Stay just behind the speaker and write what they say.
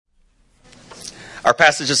Our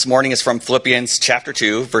passage this morning is from Philippians chapter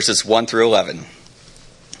 2, verses 1 through 11.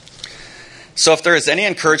 So if there is any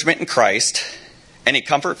encouragement in Christ, any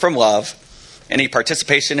comfort from love, any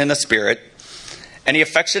participation in the Spirit, any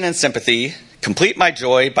affection and sympathy, complete my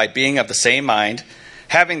joy by being of the same mind,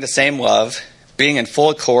 having the same love, being in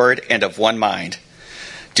full accord and of one mind.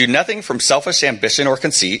 Do nothing from selfish ambition or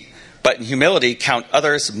conceit, but in humility count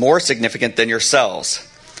others more significant than yourselves.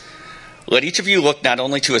 Let each of you look not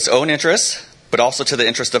only to his own interests, but also to the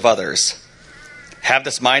interest of others. Have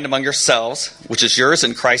this mind among yourselves, which is yours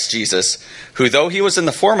in Christ Jesus, who, though he was in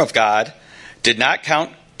the form of God, did not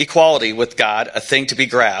count equality with God a thing to be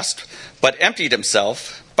grasped, but emptied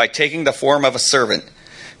himself by taking the form of a servant,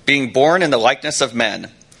 being born in the likeness of men.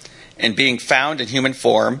 And being found in human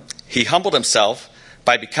form, he humbled himself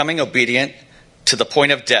by becoming obedient to the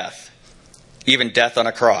point of death, even death on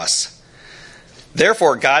a cross.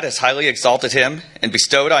 Therefore God has highly exalted him and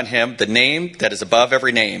bestowed on him the name that is above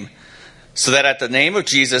every name, so that at the name of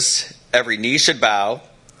Jesus every knee should bow,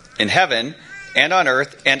 in heaven and on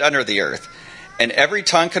earth and under the earth, and every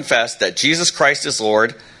tongue confess that Jesus Christ is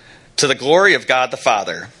Lord, to the glory of God the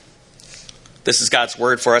Father. This is God's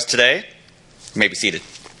word for us today. You may be seated.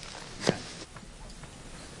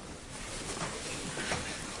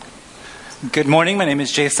 Good morning. My name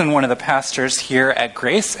is Jason, one of the pastors here at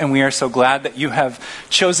Grace, and we are so glad that you have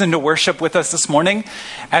chosen to worship with us this morning.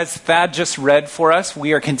 As Thad just read for us,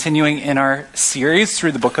 we are continuing in our series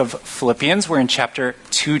through the book of Philippians. We're in chapter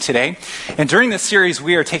 2 today. And during this series,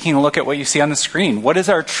 we are taking a look at what you see on the screen. What is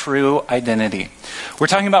our true identity? We're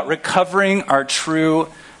talking about recovering our true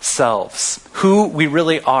selves, who we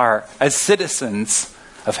really are as citizens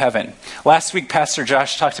of heaven. Last week, Pastor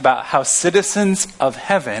Josh talked about how citizens of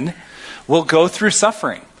heaven will go through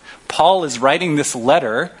suffering. Paul is writing this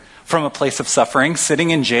letter from a place of suffering,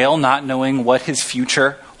 sitting in jail, not knowing what his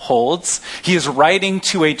future holds. He is writing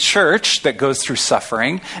to a church that goes through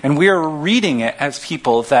suffering, and we are reading it as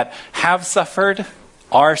people that have suffered,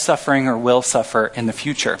 are suffering, or will suffer in the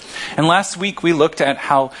future. And last week we looked at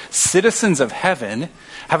how citizens of heaven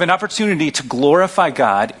have an opportunity to glorify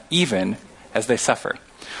God even as they suffer.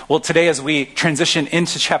 Well, today as we transition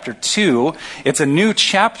into chapter 2, it's a new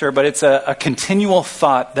chapter, but it's a continual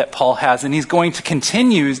thought that Paul has, and he's going to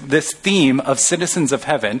continue this theme of citizens of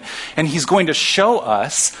heaven, and he's going to show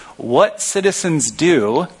us what citizens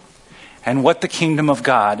do and what the kingdom of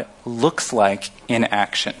God looks like in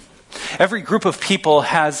action. Every group of people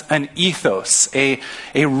has an ethos, a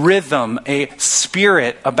rhythm, a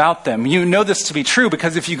spirit about them. You know this to be true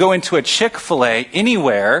because if you go into a Chick-fil-A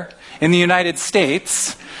anywhere in the United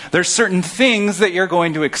States, there's certain things that you're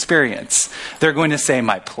going to experience. They're going to say,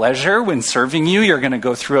 my pleasure, when serving you. You're going to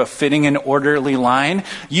go through a fitting and orderly line.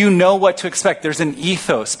 You know what to expect. There's an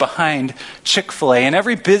ethos behind Chick-fil-A. And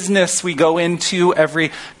every business we go into,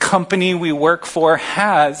 every company we work for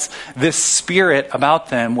has this spirit about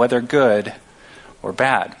them, whether good or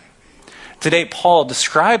bad. Today, Paul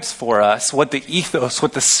describes for us what the ethos,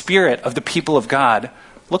 what the spirit of the people of God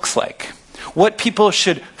looks like. What people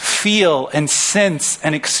should feel and sense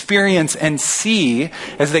and experience and see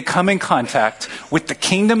as they come in contact with the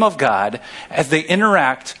kingdom of God, as they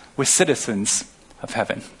interact with citizens of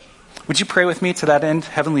heaven. Would you pray with me to that end?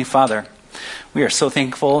 Heavenly Father, we are so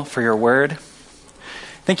thankful for your word.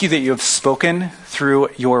 Thank you that you have spoken through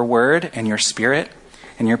your word and your spirit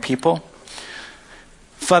and your people.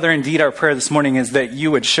 Father, indeed, our prayer this morning is that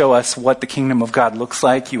you would show us what the kingdom of God looks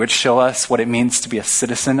like. You would show us what it means to be a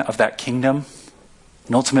citizen of that kingdom.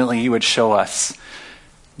 And ultimately, you would show us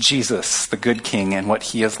Jesus, the good king, and what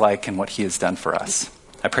he is like and what he has done for us.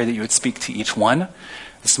 I pray that you would speak to each one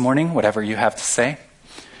this morning, whatever you have to say.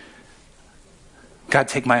 God,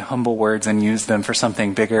 take my humble words and use them for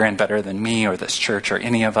something bigger and better than me or this church or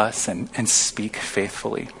any of us, and speak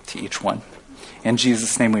faithfully to each one. In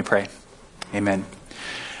Jesus' name we pray. Amen.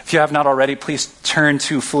 If you have not already, please turn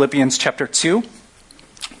to Philippians chapter 2,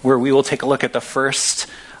 where we will take a look at the first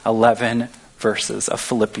 11 verses of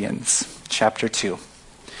Philippians chapter 2.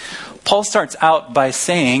 Paul starts out by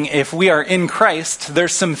saying, if we are in Christ,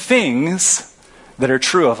 there's some things that are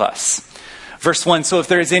true of us. Verse 1, so if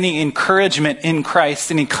there is any encouragement in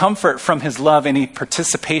Christ, any comfort from his love, any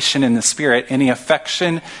participation in the Spirit, any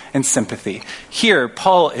affection and sympathy. Here,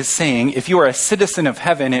 Paul is saying, if you are a citizen of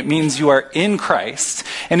heaven, it means you are in Christ.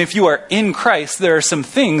 And if you are in Christ, there are some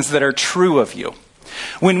things that are true of you.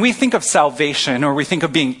 When we think of salvation, or we think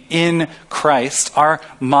of being in Christ, our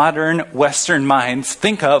modern Western minds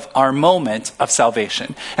think of our moment of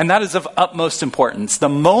salvation. And that is of utmost importance. The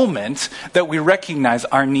moment that we recognize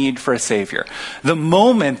our need for a Savior. The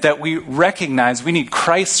moment that we recognize we need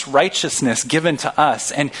Christ's righteousness given to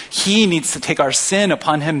us, and He needs to take our sin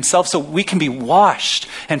upon Himself so we can be washed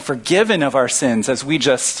and forgiven of our sins, as we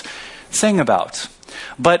just sang about.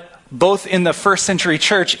 But both in the first century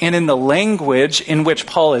church and in the language in which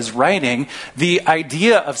Paul is writing, the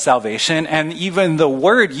idea of salvation and even the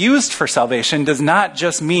word used for salvation does not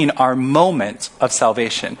just mean our moment of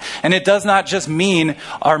salvation. And it does not just mean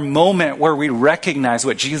our moment where we recognize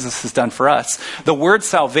what Jesus has done for us. The word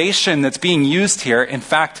salvation that's being used here, in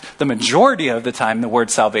fact, the majority of the time the word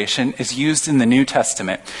salvation is used in the New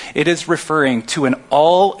Testament. It is referring to an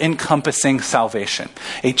all-encompassing salvation,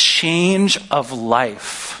 a change of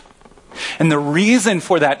life. And the reason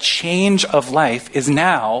for that change of life is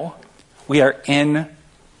now we are in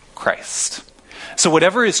Christ. So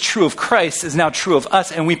whatever is true of Christ is now true of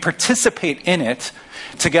us, and we participate in it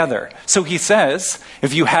together. So he says,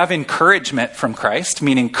 if you have encouragement from Christ,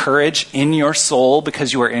 meaning courage in your soul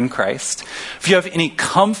because you are in Christ, if you have any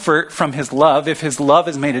comfort from His love, if His love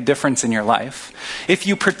has made a difference in your life, if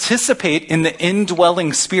you participate in the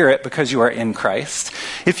indwelling Spirit because you are in Christ,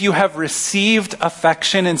 if you have received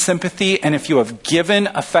affection and sympathy, and if you have given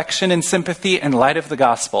affection and sympathy in light of the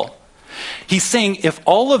gospel, he's saying if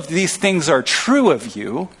all of these things are true of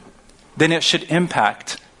you, then it should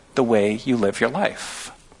impact the way you live your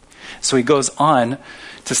life. So he goes on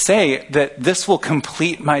to say that this will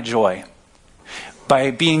complete my joy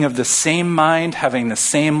by being of the same mind, having the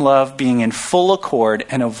same love, being in full accord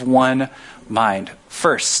and of one mind.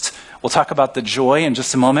 First, we'll talk about the joy in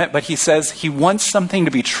just a moment, but he says he wants something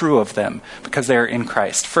to be true of them because they are in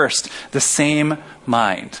Christ. First, the same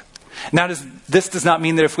mind. Now, this does not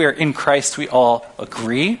mean that if we are in Christ, we all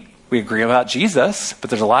agree. We agree about Jesus, but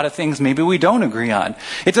there's a lot of things maybe we don't agree on.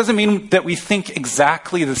 It doesn't mean that we think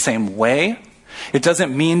exactly the same way. It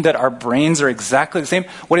doesn't mean that our brains are exactly the same.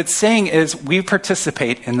 What it's saying is we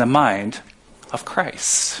participate in the mind of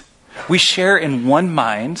Christ. We share in one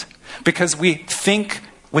mind because we think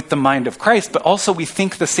with the mind of Christ, but also we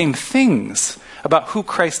think the same things about who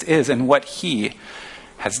Christ is and what He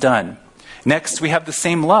has done. Next, we have the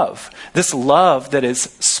same love. This love that is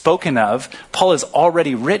spoken of, Paul has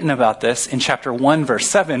already written about this in chapter 1, verse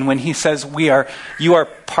 7, when he says, you are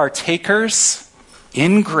partakers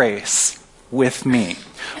in grace with me.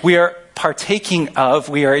 We are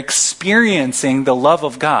we are experiencing the love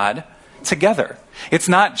of God together. It's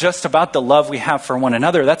not just about the love we have for one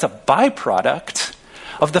another. That's a byproduct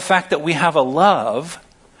of the fact that we have a love,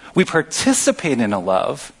 we participate in a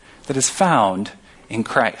love that is found in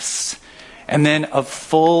Christ. And then of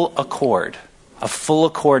full accord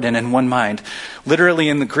and in one mind. Literally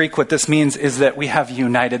in the Greek, what this means is that we have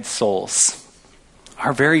united souls.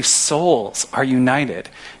 Our very souls are united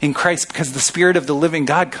in Christ because the Spirit of the living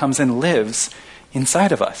God comes and lives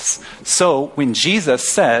inside of us. So when Jesus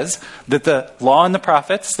says that the law and the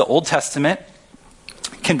prophets, the Old Testament,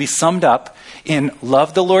 can be summed up in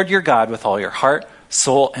love the Lord your God with all your heart,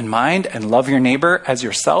 soul, and mind, and love your neighbor as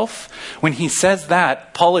yourself. When he says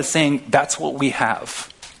that, Paul is saying that's what we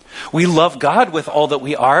have. We love God with all that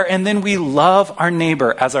we are, and then we love our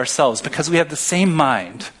neighbor as ourselves because we have the same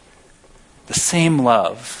mind, the same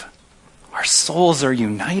love. Our souls are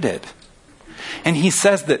united. And he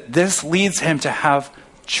says that this leads him to have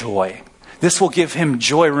joy. This will give him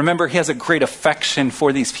joy. Remember, he has a great affection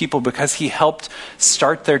for these people because he helped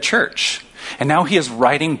start their church. And now he is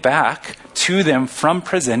writing back to them from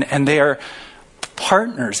prison, and they are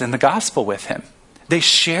partners in the gospel with him. They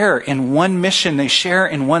share in one mission. They share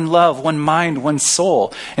in one love, one mind, one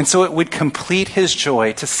soul. And so it would complete his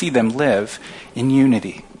joy to see them live in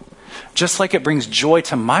unity. Just like it brings joy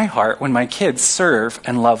to my heart when my kids serve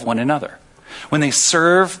and love one another. When they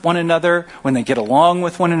serve one another, when they get along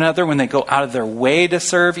with one another, when they go out of their way to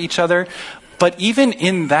serve each other. But even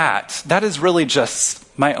in that is really just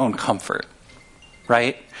my own comfort,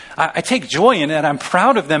 right? I take joy in it. I'm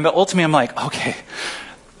proud of them, but ultimately I'm like, okay,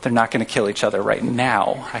 they're not going to kill each other right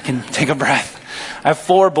now. I can take a breath. I have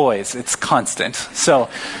 4 boys. It's constant. So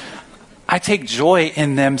I take joy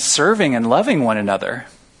in them serving and loving one another.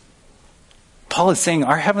 Paul is saying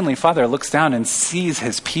our Heavenly Father looks down and sees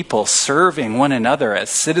his people serving one another as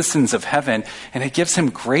citizens of heaven, and it gives him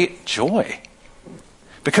great joy.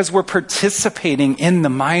 Because we're participating in the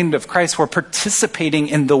mind of Christ. We're participating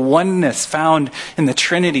in the oneness found in the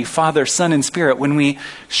Trinity, Father, Son, and Spirit, when we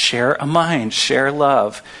share a mind, share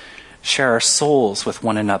love, share our souls with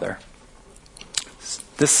one another.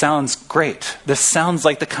 This sounds great. This sounds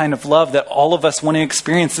like the kind of love that all of us want to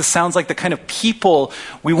experience. This sounds like the kind of people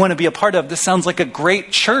we want to be a part of. This sounds like a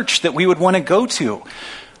great church that we would want to go to.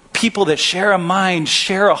 People that share a mind,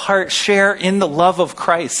 share a heart, share in the love of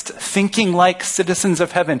Christ, thinking like citizens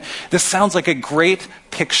of heaven. This sounds like a great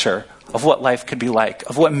picture of what life could be like,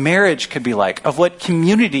 of what marriage could be like, of what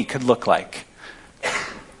community could look like.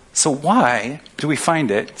 So why do we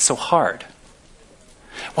find it so hard?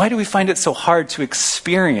 Why do we find it so hard to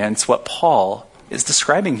experience what Paul is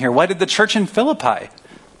describing here? Why did the church in Philippi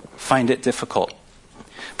find it difficult?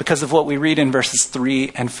 Because of what we read in verses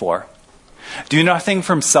 3 and 4. Do nothing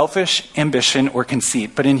from selfish ambition or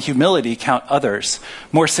conceit, but in humility count others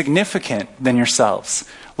more significant than yourselves.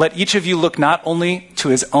 Let each of you look not only to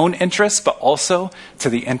his own interests, but also to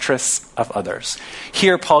the interests of others.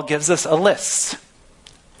 Here, Paul gives us a list.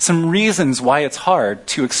 Some reasons why it's hard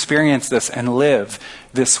to experience this and live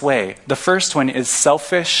this way. The first one is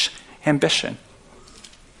selfish ambition.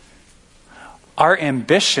 Our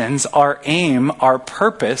ambitions, our aim, our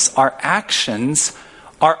purpose, our actions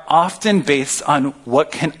are often based on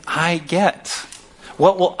what can I get?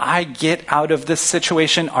 What will I get out of this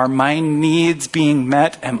situation? Are my needs being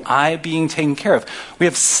met? Am I being taken care of? We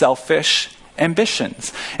have selfish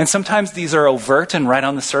ambitions. And sometimes these are overt and right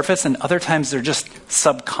on the surface, and other times they're just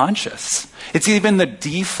subconscious. It's even the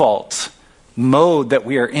default mode that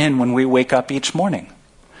we are in when we wake up each morning.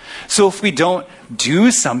 So if we don't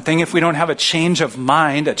do something, if we don't have a change of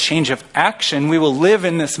mind, a change of action, we will live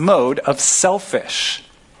in this mode of selfish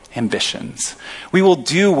ambitions. We will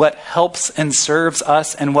do what helps and serves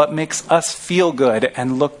us and what makes us feel good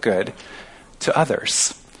and look good to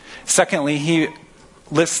others. Secondly, he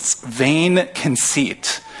lists vain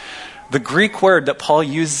conceit. The Greek word that Paul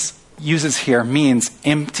uses here means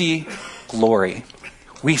empty glory.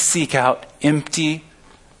 We seek out empty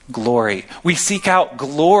glory. We seek out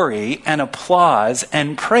glory and applause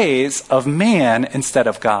and praise of man instead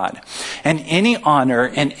of God. And any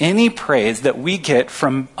honor and any praise that we get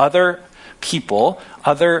from other people,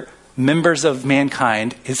 other members of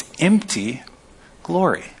mankind, is empty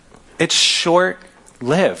glory. It's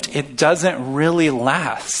short-lived. It doesn't really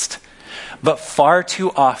last. But far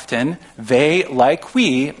too often, they, like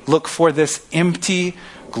we, look for this empty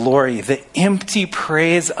glory, the empty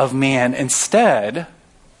praise of man instead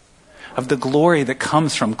of the glory that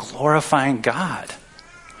comes from glorifying God.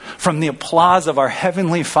 From the applause of our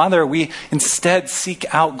Heavenly Father, we instead seek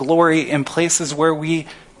out glory in places where we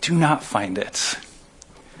do not find it.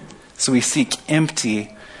 So we seek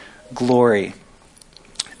empty glory.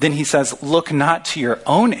 Then he says, look not to your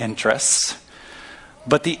own interests,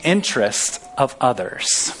 but the interests of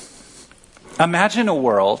others. Imagine a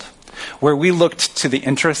world where we looked to the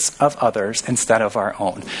interests of others instead of our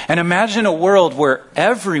own. And imagine a world where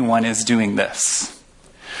everyone is doing this.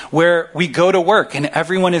 Where we go to work and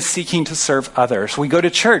everyone is seeking to serve others. We go to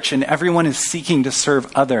church and everyone is seeking to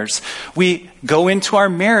serve others. We go into our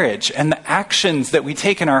marriage and the actions that we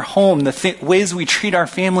take in our home, the ways we treat our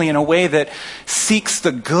family in a way that seeks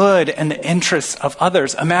the good and the interests of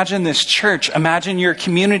others. Imagine this church. Imagine your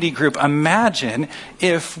community group. Imagine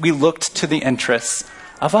if we looked to the interests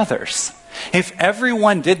of others. If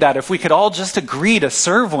everyone did that, if we could all just agree to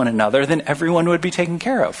serve one another, then everyone would be taken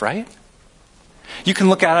care of, right? You can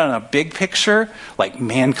look at it on a big picture, like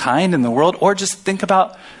mankind in the world, or just think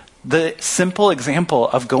about the simple example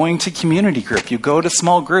of going to community group. You go to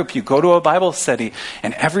small group, you go to a Bible study,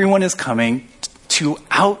 and everyone is coming to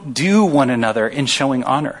outdo one another in showing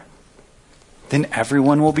honor. Then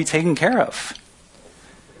everyone will be taken care of.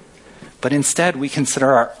 But instead, we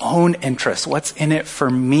consider our own interests. What's in it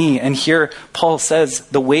for me? And here, Paul says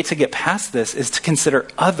the way to get past this is to consider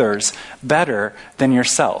others better than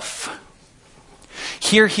yourself.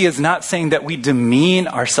 Here, he is not saying that we demean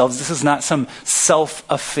ourselves. This is not some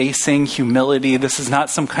self-effacing humility. This is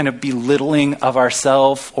not some kind of belittling of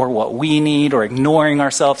ourselves or what we need or ignoring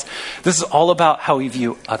ourselves. This is all about how we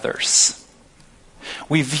view others.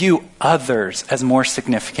 We view others as more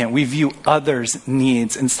significant. We view others'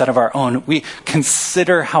 needs instead of our own. We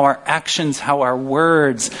consider how our actions, how our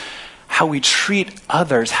words, how we treat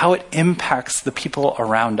others, how it impacts the people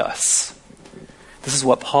around us. This is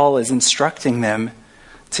what Paul is instructing them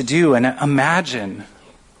to do. And imagine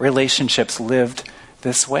relationships lived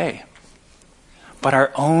this way. But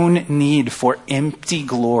our own need for empty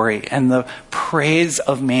glory and the praise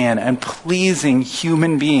of man and pleasing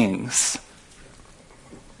human beings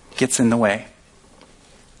gets in the way.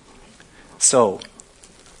 So,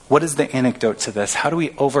 what is the antidote to this? How do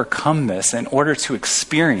we overcome this in order to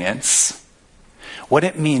experience what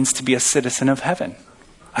it means to be a citizen of heaven?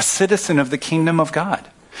 A citizen of the kingdom of God.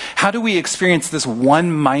 How do we experience this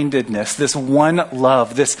one-mindedness, this one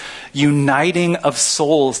love, this uniting of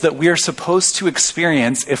souls that we are supposed to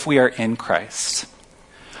experience if we are in Christ?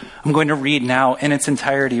 I'm going to read now in its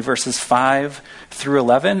entirety verses 5 through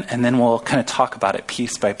 11, and then we'll kind of talk about it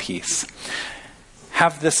piece by piece.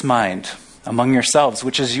 Have this mind among yourselves,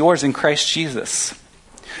 which is yours in Christ Jesus,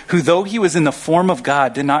 who though he was in the form of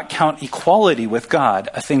God, did not count equality with God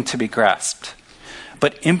a thing to be grasped,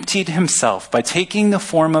 but emptied himself by taking the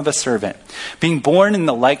form of a servant. Being born in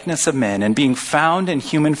the likeness of men and being found in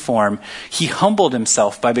human form, he humbled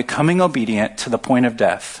himself by becoming obedient to the point of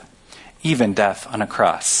death, even death on a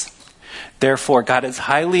cross. Therefore, God has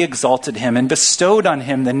highly exalted him and bestowed on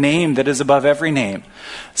him the name that is above every name,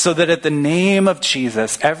 so that at the name of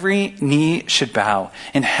Jesus, every knee should bow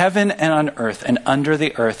in heaven and on earth and under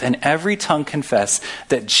the earth, and every tongue confess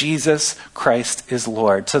that Jesus Christ is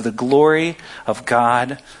Lord, to the glory of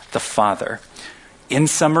God the Father. In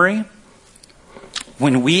summary,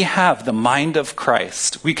 when we have the mind of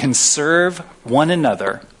Christ, we can serve one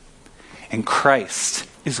another, and Christ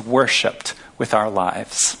is worshiped with our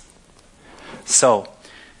lives. So,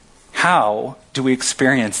 how do we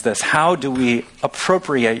experience this? How do we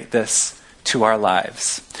appropriate this to our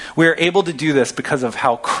lives? We are able to do this because of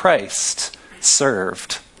how Christ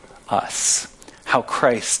served us. How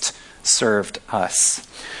Christ served us.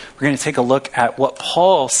 We're going to take a look at what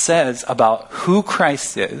Paul says about who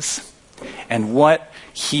Christ is and what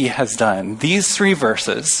he has done. These three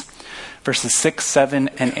verses 6, 7,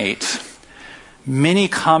 and 8. Many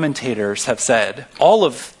commentators have said, all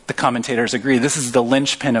of the commentators agree, this is the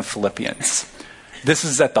linchpin of Philippians. This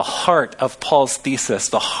is at the heart of Paul's thesis,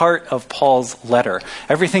 the heart of Paul's letter.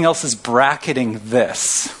 Everything else is bracketing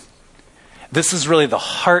this. This is really the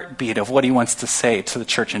heartbeat of what he wants to say to the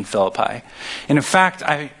church in Philippi. And in fact,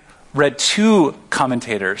 I read 2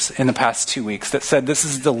 commentators in the past 2 weeks that said this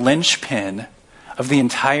is the linchpin of the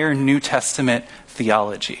entire New Testament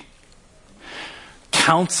theology.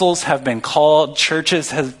 Councils have been called, churches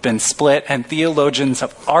have been split, and theologians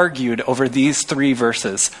have argued over these 3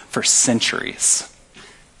 verses for centuries.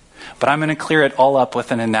 But I'm going to clear it all up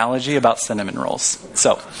with an analogy about cinnamon rolls.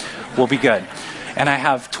 So, we'll be good. And I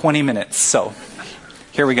have 20 minutes, so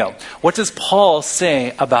here we go. What does Paul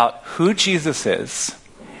say about who Jesus is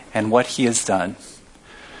and what he has done?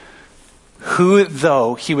 Who,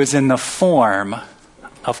 though he was in the form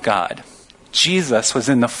of God. Jesus was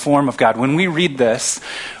in the form of God. When we read this,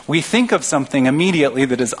 we think of something immediately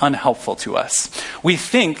that is unhelpful to us. We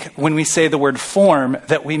think, when we say the word form,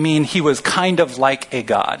 that we mean he was kind of like a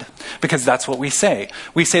God, because that's what we say.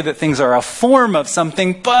 We say that things are a form of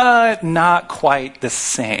something, but not quite the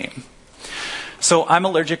same. So I'm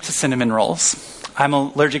allergic to cinnamon rolls. I'm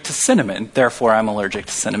allergic to cinnamon, therefore I'm allergic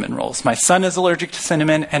to cinnamon rolls. My son is allergic to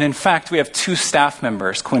cinnamon, and in fact, we have 2 staff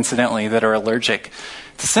members, coincidentally, that are allergic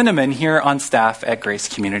to cinnamon here on staff at Grace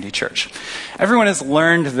Community Church. Everyone has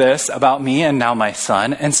learned this about me and now my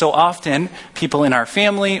son, and so often people in our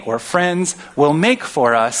family or friends will make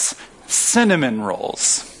for us cinnamon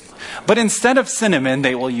rolls. But instead of cinnamon,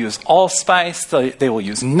 they will use allspice, they will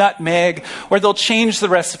use nutmeg, or they'll change the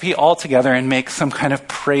recipe altogether and make some kind of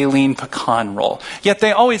praline pecan roll. Yet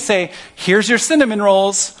they always say, here's your cinnamon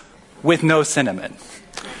rolls with no cinnamon.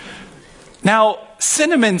 Now,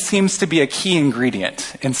 cinnamon seems to be a key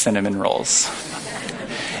ingredient in cinnamon rolls.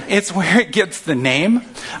 It's where it gets the name.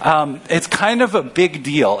 It's kind of a big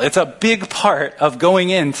deal. It's a big part of going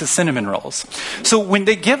into cinnamon rolls. So when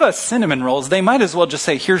they give us cinnamon rolls, they might as well just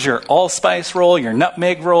say, here's your allspice roll, your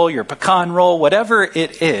nutmeg roll, your pecan roll, whatever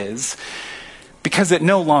it is, because it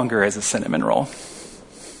no longer is a cinnamon roll.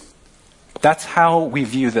 That's how we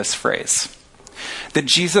view this phrase. That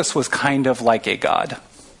Jesus was kind of like a God.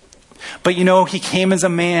 But you know, he came as a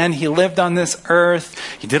man, he lived on this earth,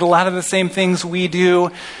 he did a lot of the same things we do,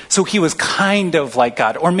 so he was kind of like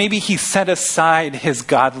God. Or maybe he set aside his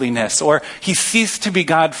godliness, or he ceased to be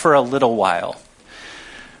God for a little while.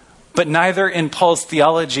 But neither in Paul's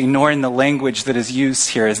theology nor in the language that is used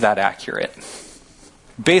here is that accurate.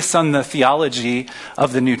 Based on the theology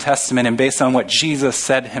of the New Testament and based on what Jesus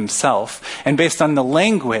said himself, and based on the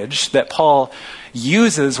language that Paul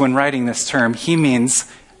uses when writing this term, he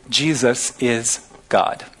means Jesus is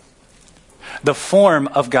God. The form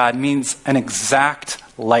of God means an exact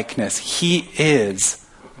likeness. He is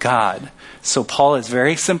God. So Paul is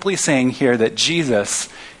very simply saying here that Jesus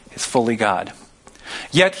is fully God.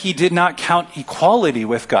 Yet he did not count equality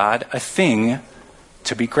with God a thing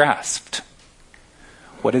to be grasped.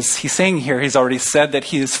 What is he saying here? He's already said that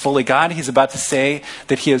he is fully God. He's about to say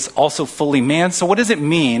that he is also fully man. So what does it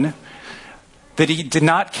mean that he did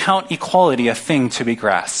not count equality a thing to be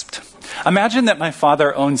grasped? Imagine that my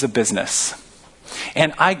father owns a business.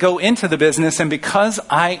 And I go into the business, and because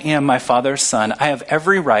I am my father's son, I have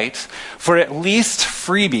every right for at least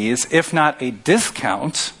freebies, if not a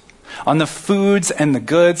discount, on the foods and the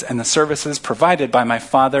goods and the services provided by my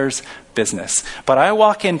father's business. But I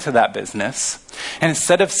walk into that business, and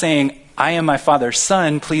instead of saying, I am my father's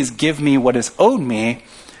son, please give me what is owed me,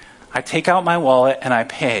 I take out my wallet and I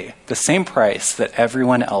pay the same price that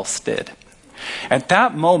everyone else did. At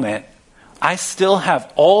that moment, I still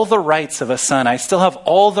have all the rights of a son. I still have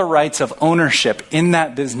all the rights of ownership in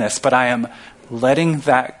that business, but I am letting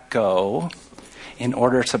that go in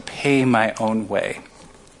order to pay my own way.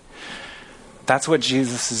 That's what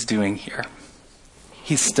Jesus is doing here.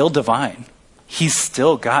 He's still divine. He's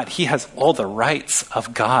still God. He has all the rights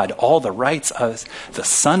of God, all the rights of the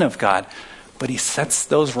Son of God, but he sets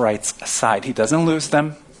those rights aside. He doesn't lose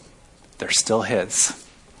them. They're still his.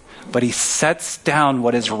 But he sets down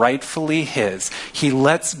what is rightfully his. He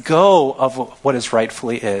lets go of what is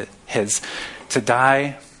rightfully his to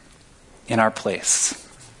die in our place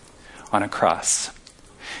on a cross.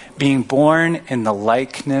 Being born in the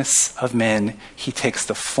likeness of men, he takes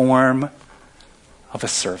the form of a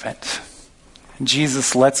servant.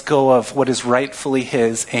 Jesus lets go of what is rightfully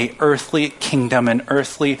his, an earthly kingdom, an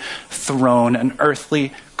earthly throne, an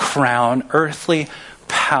earthly crown, earthly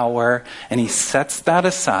power, and he sets that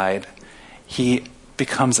aside. He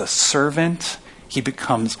becomes a servant. He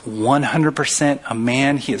becomes 100% a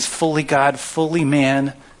man. He is fully God, fully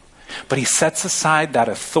man. But he sets aside that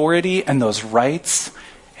authority and those rights,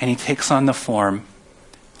 and he takes on the form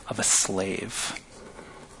of a slave.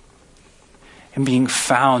 And being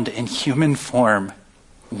found in human form,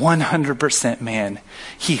 100% man,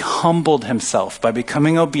 he humbled himself by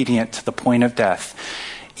becoming obedient to the point of death,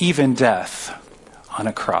 even death on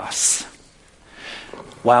a cross.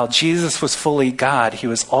 While Jesus was fully God, he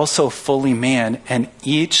was also fully man, and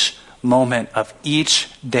each moment of each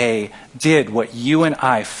day did what you and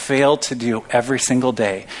I fail to do every single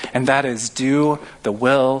day, and that is do the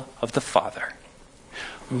will of the Father.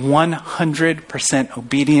 100%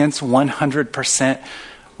 obedience, 100%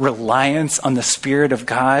 reliance on the Spirit of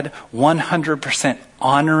God, 100%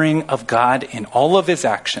 honoring of God in all of his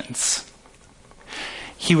actions.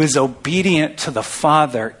 He was obedient to the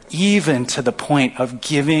Father, even to the point of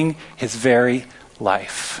giving his very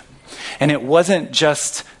life. And it wasn't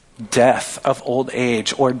just death of old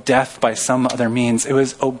age or death by some other means. It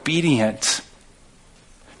was obedient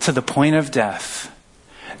to the point of death.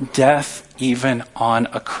 Death even on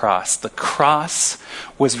a cross. The cross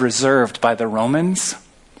was reserved by the Romans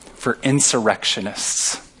for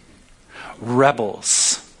insurrectionists,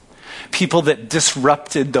 rebels, people that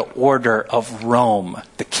disrupted the order of Rome,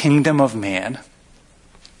 the kingdom of man.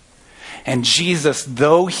 And Jesus,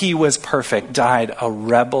 though he was perfect, died a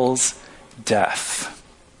rebel's death.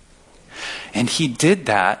 And he did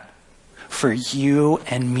that for you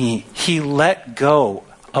and me. He let go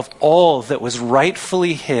of all that was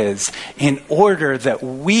rightfully his in order that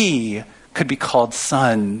we could be called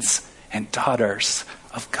sons and daughters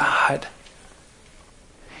of God.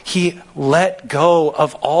 He let go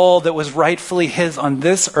of all that was rightfully his on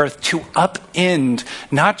this earth to upend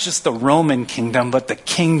not just the Roman kingdom, but the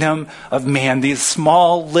kingdom of man. These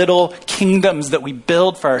small little kingdoms that we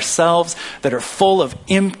build for ourselves that are full of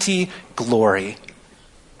empty glory.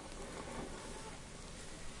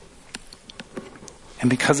 And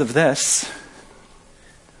because of this,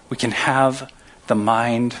 we can have the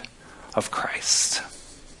mind of Christ.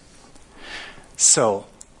 So,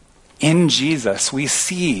 in Jesus, we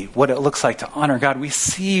see what it looks like to honor God. We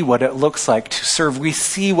see what it looks like to serve. We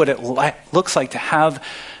see what it looks like to have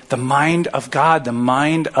the mind of God, the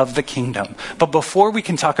mind of the kingdom. But before we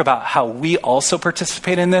can talk about how we also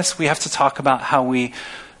participate in this, we have to talk about how we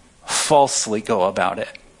falsely go about it.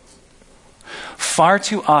 Far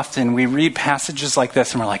too often we read passages like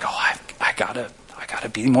this and we're like, oh, I gotta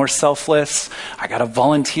be more selfless. I gotta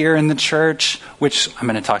volunteer in the church, which I'm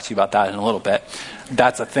going to talk to you about that in a little bit.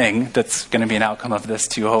 That's a thing that's going to be an outcome of this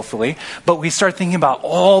too, hopefully. But we start thinking about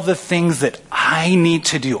all the things that I need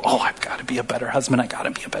to do. Oh, I've got to be a better husband. I got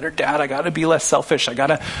to be a better dad. I got to be less selfish. I got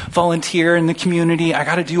to volunteer in the community. I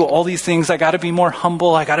got to do all these things. I got to be more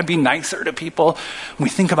humble. I got to be nicer to people. We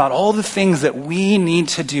think about all the things that we need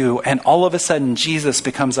to do, and all of a sudden Jesus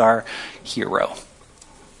becomes our hero,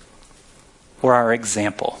 or our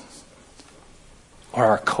example, or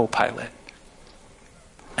our co-pilot.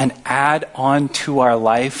 An add-on to our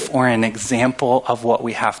life, or an example of what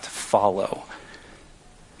we have to follow.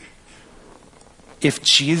 If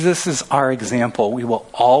Jesus is our example, we will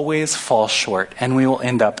always fall short and we will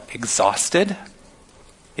end up exhausted.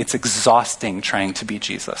 It's exhausting trying to be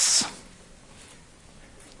Jesus.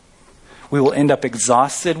 We will end up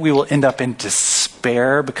exhausted. We will end up in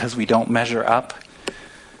despair because we don't measure up.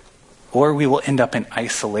 Or we will end up in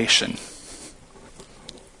isolation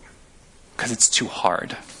because it's too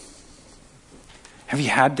hard. Have you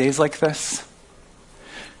had days like this?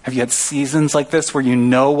 Have you had seasons like this where you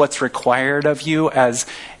know what's required of you as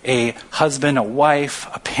a husband, a wife,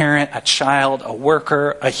 a parent, a child, a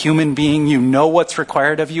worker, a human being? You know what's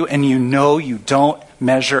required of you, and you know you don't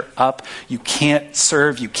measure up. You can't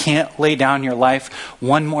serve. You can't lay down your life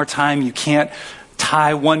one more time. You can't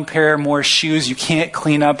tie one pair more shoes. You can't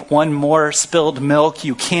clean up one more spilled milk.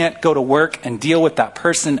 You can't go to work and deal with that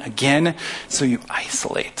person again. So you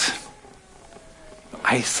isolate.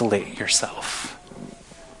 Isolate yourself.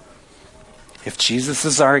 If Jesus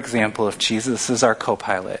is our example, if Jesus is our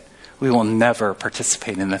co-pilot, we will never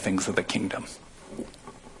participate in the things of the kingdom.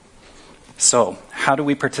 So, how do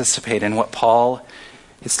we participate in what Paul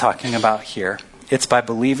is talking about here? It's by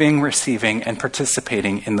believing, receiving, and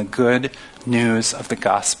participating in the good news of the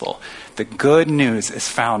gospel. The good news is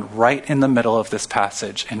found right in the middle of this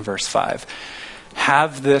passage in verse 5.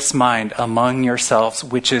 Have this mind among yourselves,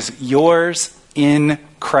 which is yours in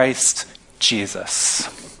Christ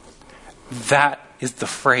Jesus. That is the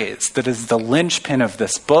phrase that is the linchpin of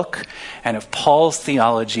this book and of Paul's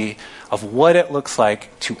theology of what it looks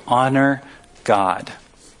like to honor God.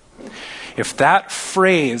 If that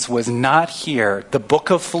phrase was not here, the book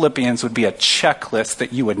of Philippians would be a checklist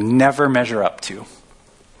that you would never measure up to.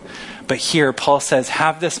 But here, Paul says,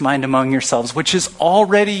 have this mind among yourselves, which is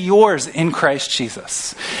already yours in Christ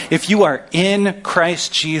Jesus. If you are in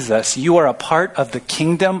Christ Jesus, you are a part of the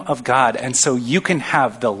kingdom of God. And so you can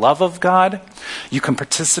have the love of God. You can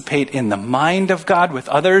participate in the mind of God with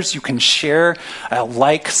others. You can share a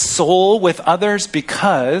like soul with others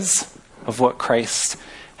because of what Christ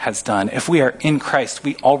has done. If we are in Christ,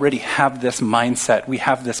 we already have this mindset. We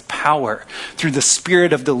have this power through the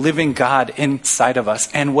Spirit of the living God inside of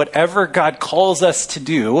us. And whatever God calls us to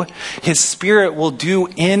do, His Spirit will do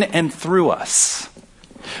in and through us.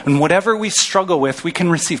 And whatever we struggle with, we can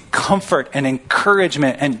receive comfort and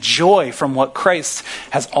encouragement and joy from what Christ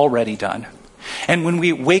has already done. And when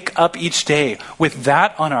we wake up each day with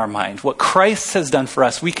that on our mind, what Christ has done for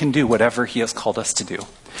us, we can do whatever He has called us to do.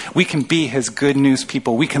 We can be His good news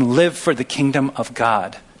people. We can live for the kingdom of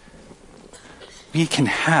God. We can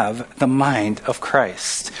have the mind of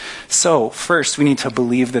Christ. So, first, we need to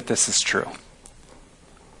believe that this is true.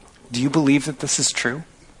 Do you believe that this is true?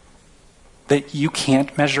 That you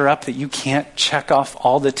can't measure up, that you can't check off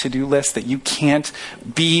all the to-do lists, that you can't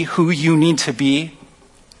be who you need to be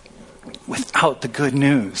without the good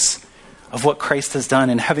news of what Christ has done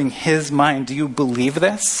and having His mind? Do you believe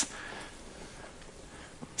this?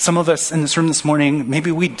 Some of us in this room this morning,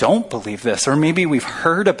 maybe we don't believe this, or maybe we've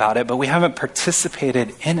heard about it, but we haven't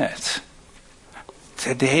participated in it.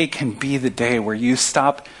 Today can be the day where you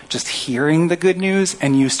stop just hearing the good news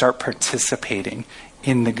and you start participating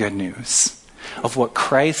in the good news of what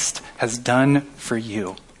Christ has done for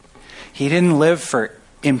you. He didn't live for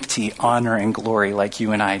empty honor and glory like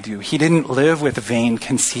you and I do. He didn't live with vain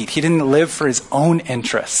conceit. He didn't live for His own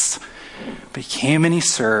interests. But He came and He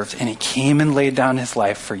served, and He came and laid down His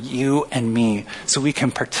life for you and me so we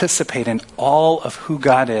can participate in all of who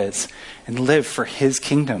God is and live for His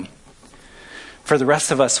kingdom. For the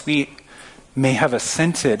rest of us, we may have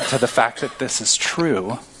assented to the fact that this is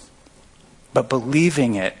true, but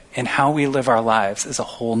believing it in how we live our lives is a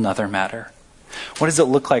whole nother matter. What does it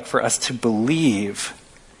look like for us to believe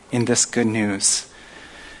in this good news?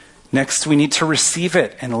 Next, we need to receive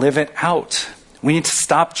it and live it out. We need to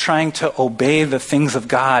stop trying to obey the things of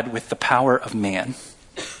God with the power of man.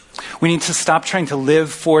 We need to stop trying to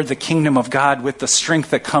live for the kingdom of God with the strength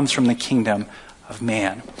that comes from the kingdom of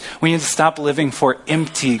man. We need to stop living for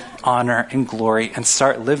empty honor and glory and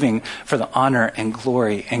start living for the honor and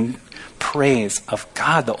glory and praise of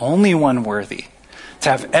God, the only one worthy. To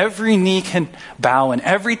have every knee can bow and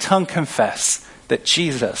every tongue confess that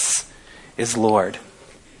Jesus is Lord.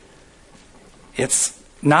 It's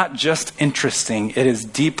not just interesting, it is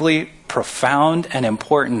deeply profound and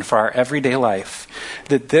important for our everyday life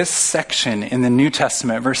that this section in the New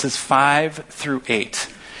Testament, verses 5 through 8,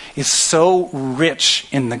 is so rich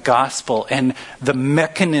in the gospel and the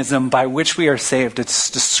mechanism by which we are saved.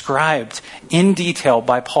 It's described in detail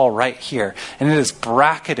by Paul right here. And it is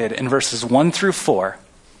bracketed in verses 1 through 4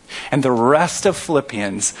 and the rest of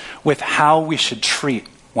Philippians with how we should treat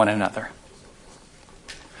one another.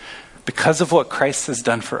 Because of what Christ has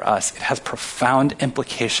done for us, it has profound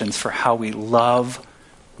implications for how we love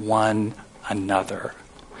one another.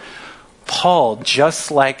 Paul, just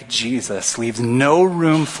like Jesus, leaves no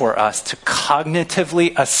room for us to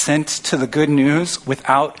cognitively assent to the good news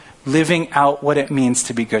without living out what it means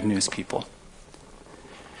to be good news people.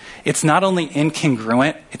 It's not only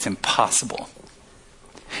incongruent, it's impossible.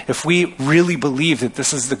 If we really believe that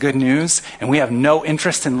this is the good news and we have no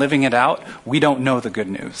interest in living it out, we don't know the good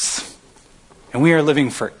news. And we are living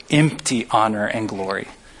for empty honor and glory.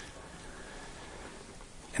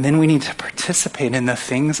 And then we need to participate in the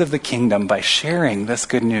things of the kingdom by sharing this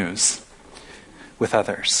good news with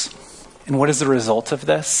others. And what is the result of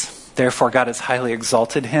this? Therefore, God has highly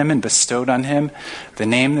exalted him and bestowed on him the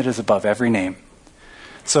name that is above every name,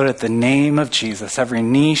 so that at the name of Jesus, every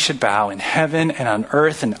knee should bow in heaven and on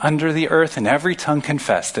earth and under the earth, and every tongue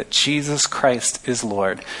confess that Jesus Christ is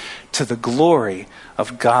Lord, to the glory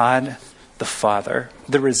of God the Father.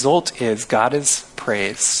 The result is God is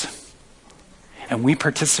praised. And we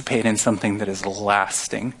participate in something that is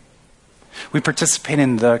lasting. We participate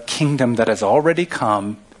in the kingdom that has already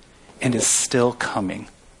come and is still coming.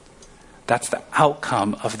 That's the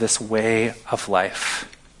outcome of this way of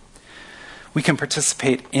life. We can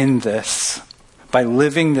participate in this by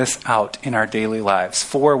living this out in our daily lives.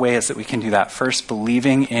 4 ways that we can do that. First,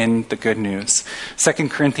 believing in the good news. 2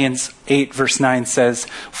 Corinthians 8 verse 9 says,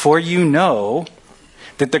 "For you know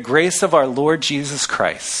that the grace of our Lord Jesus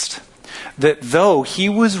Christ, that though he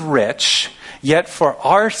was rich, yet for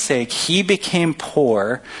our sake he became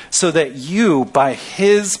poor, so that you by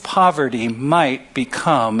his poverty might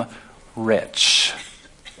become rich."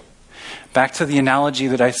 Back to the analogy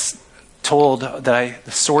that the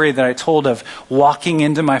story that I told of walking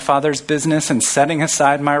into my father's business and setting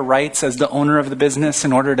aside my rights as the owner of the business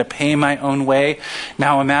in order to pay my own way.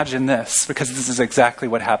 Now imagine this, because this is exactly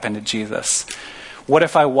what happened to Jesus. What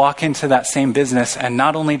if I walk into that same business and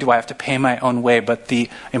not only do I have to pay my own way, but the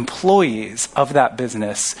employees of that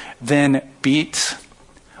business then beat,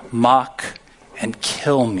 mock, and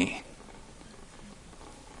kill me?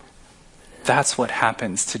 That's what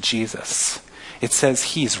happens to Jesus. It says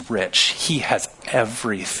he's rich. He has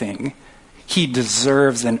everything. He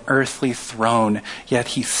deserves an earthly throne, yet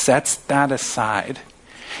he sets that aside.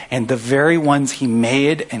 And the very ones he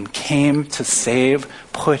made and came to save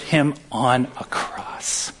put him on a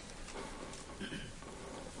cross.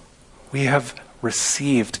 We have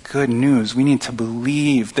received good news. We need to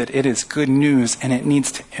believe that it is good news, and it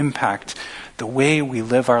needs to impact the way we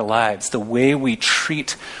live our lives, the way we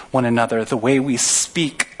treat one another, the way we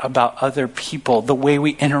speak about other people, the way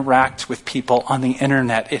we interact with people on the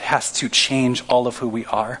internet. It has to change all of who we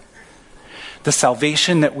are. The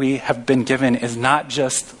salvation that we have been given is not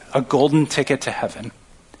just a golden ticket to heaven.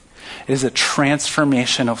 It is a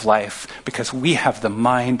transformation of life because we have the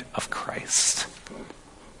mind of Christ.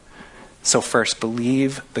 So first,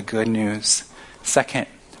 believe the good news. Second,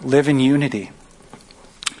 live in unity.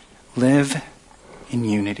 Live in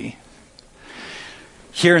unity.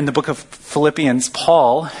 Here in the book of Philippians,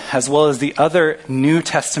 Paul, as well as the other New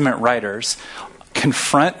Testament writers,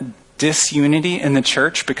 confront disunity in the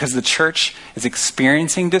church because the church is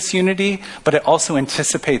experiencing disunity, but it also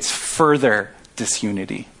anticipates further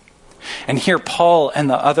disunity. And here Paul and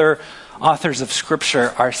the other authors of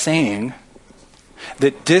Scripture are saying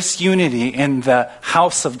that disunity in the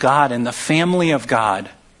house of God and the family of God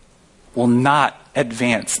will not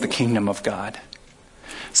advance the kingdom of God.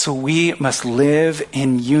 So we must live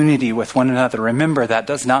in unity with one another. Remember, that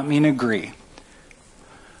does not mean agree.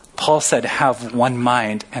 Paul said, have one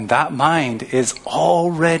mind, and that mind is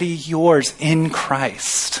already yours in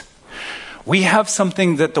Christ. We have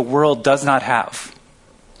something that the world does not have.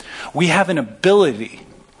 We have an ability,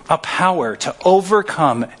 a power to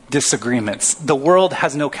overcome disagreements. The world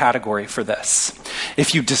has no category for this.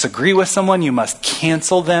 If you disagree with someone, you must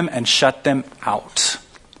cancel them and shut them out.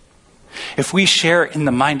 If we share in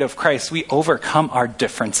the mind of Christ, we overcome our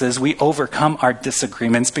differences, we overcome our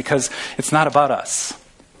disagreements because it's not about us.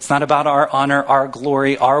 It's not about our honor, our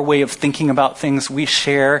glory, our way of thinking about things. We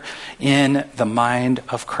share in the mind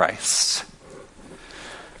of Christ.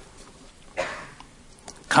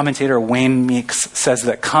 Commentator Wayne Meeks says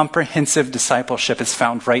that comprehensive discipleship is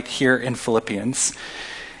found right here in Philippians.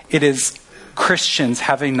 It is Christians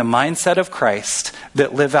having the mindset of Christ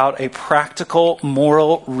that live out a practical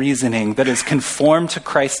moral reasoning that is conformed to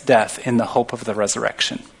Christ's death in the hope of the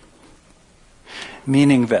resurrection.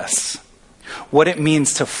 Meaning this, what it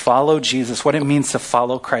means to follow Jesus, what it means to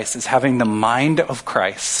follow Christ is having the mind of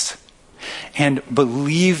Christ and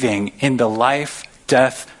believing in the life,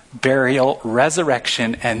 death, burial,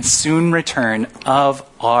 resurrection, and soon return of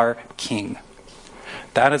our King.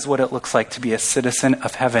 That is what it looks like to be a citizen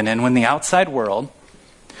of heaven. And when the outside world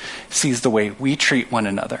sees the way we treat one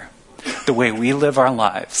another, the way we live our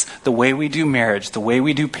lives, the way we do marriage, the way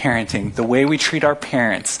we do parenting, the way we treat our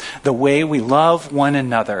parents, the way we love one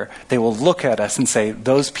another, they will look at us and say,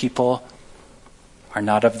 those people are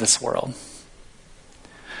not of this world.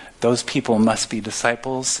 Those people must be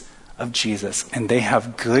disciples of Jesus, and they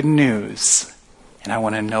have good news, and I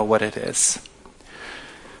want to know what it is.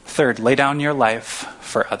 Third, lay down your life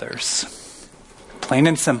for others. Plain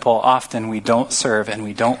and simple, often we don't serve and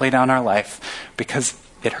we don't lay down our life because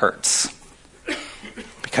it hurts,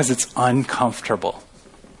 because it's uncomfortable,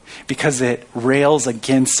 because it rails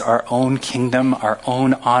against our own kingdom, our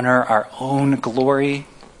own honor, our own glory.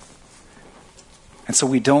 And so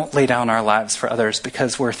we don't lay down our lives for others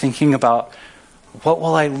because we're thinking about, what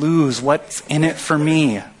will I lose? What's in it for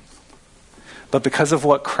me? But because of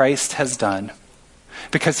what Christ has done,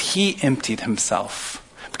 because he emptied himself,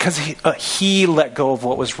 because he let go of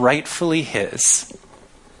what was rightfully his,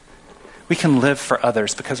 we can live for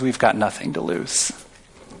others because we've got nothing to lose.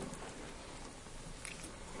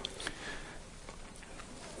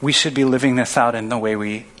 We should be living this out in the way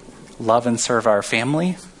we love and serve our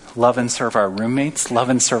family, love and serve our roommates, love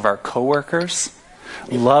and serve our coworkers,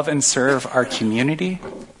 love and serve our community.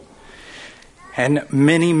 And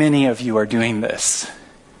many, many of you are doing this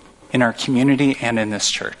in our community and in this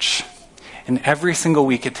church. And every single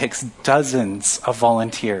week it takes dozens of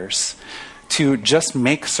volunteers to just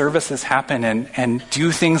make services happen and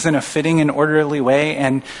do things in a fitting and orderly way,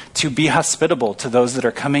 and to be hospitable to those that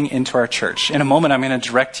are coming into our church. In a moment, I'm going to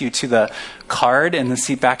direct you to the card in the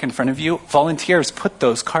seat back in front of you. Volunteers put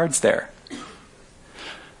those cards there.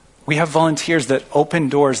 We have volunteers that open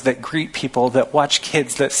doors, that greet people, that watch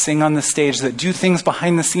kids, that sing on the stage, that do things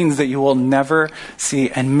behind the scenes that you will never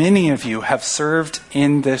see. And many of you have served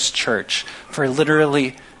in this church for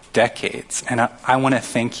literally decades. And I want to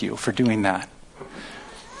thank you for doing that.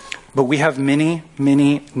 But we have many,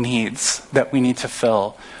 many needs that we need to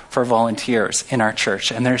fill for volunteers in our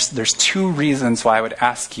church. And there's two reasons why I would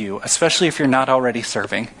ask you, especially if you're not already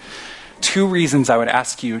serving, two reasons I would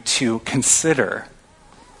ask you to consider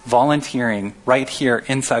volunteering right here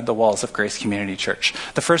inside the walls of Grace Community Church.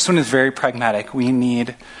 The first one is very pragmatic. We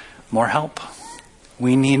need more help.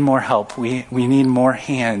 We need more help. We need more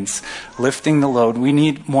hands lifting the load. We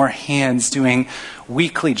need more hands doing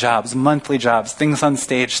weekly jobs, monthly jobs, things on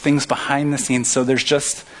stage, things behind the scenes. So there's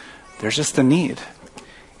just a need.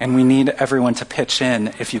 And we need everyone to pitch in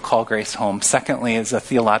if you call Grace home. Secondly is a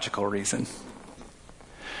theological reason.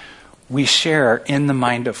 We share in the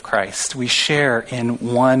mind of Christ. We share in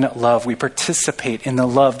one love. We participate in the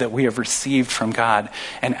love that we have received from God.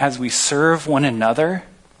 And as we serve one another,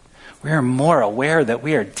 we are more aware that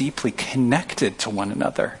we are deeply connected to one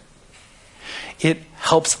another. It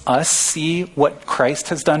helps us see what Christ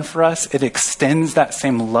has done for us. It extends that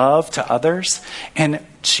same love to others. And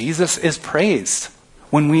Jesus is praised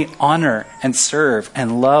when we honor and serve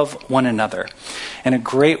and love one another. And a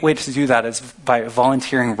great way to do that is by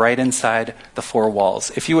volunteering right inside the four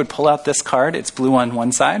walls. If you would pull out this card, it's blue on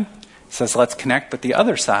one side. It says, let's connect. But the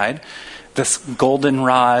other side, this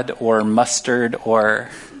goldenrod or mustard, or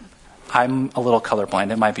I'm a little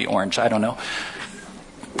colorblind. It might be orange. I don't know.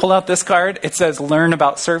 Pull out this card. It says learn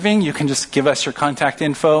about serving. You can just give us your contact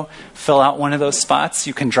info, fill out one of those spots.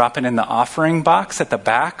 You can drop it in the offering box at the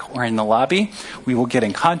back or in the lobby. We will get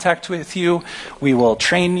in contact with you. We will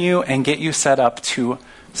train you and get you set up to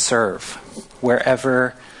serve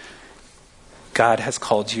wherever God has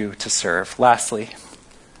called you to serve. Lastly,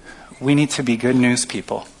 we need to be good news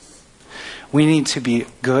people. We need to be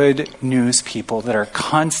good news people that are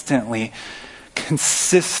consistently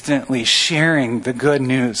sharing the good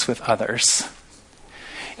news with others.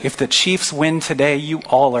 If the Chiefs win today, you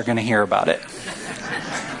all are going to hear about it.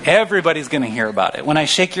 Everybody's going to hear about it. When I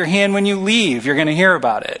shake your hand when you leave, you're going to hear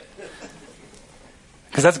about it.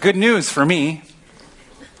 Because that's good news for me.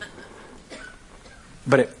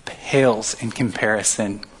 But it pales in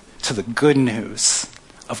comparison to the good news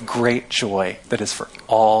of great joy that is for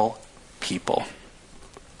all people.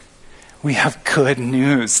 We have good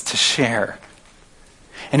news to share.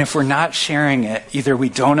 And if we're not sharing it, either we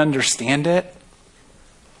don't understand it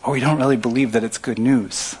or we don't really believe that it's good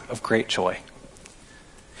news of great joy.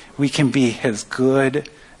 We can be his good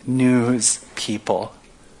news people,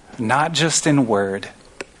 not just in word,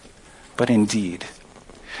 but in deed,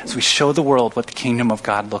 as we show the world what the kingdom of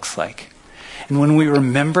God looks like. And when we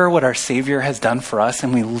remember what our Savior has done for us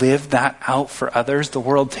and we live that out for others, the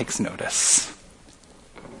world takes notice.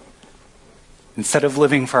 Instead of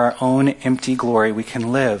living for our own empty glory, we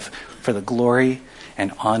can live for the glory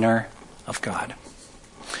and honor of God.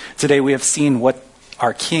 Today we have seen what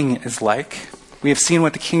our King is like. We have seen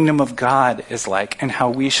what the kingdom of God is like and how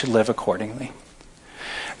we should live accordingly.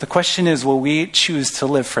 The question is, will we choose to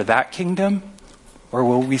live for that kingdom, or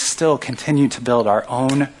will we still continue to build our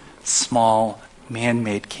own small,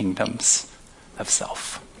 man-made kingdoms of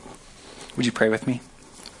self? Would you pray with me?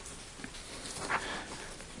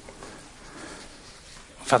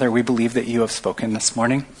 Father, we believe that you have spoken this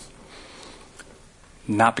morning,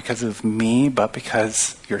 not because of me, but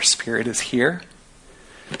because your Spirit is here,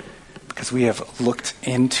 because we have looked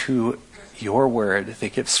into your word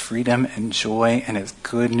that gives freedom and joy and is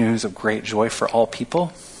good news of great joy for all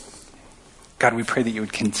people. God, we pray that you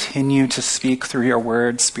would continue to speak through your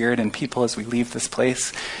word, Spirit, and people as we leave this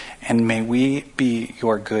place, and may we be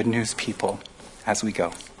your good news people as we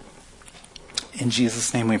go. In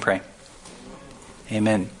Jesus' name we pray.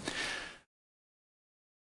 Amen.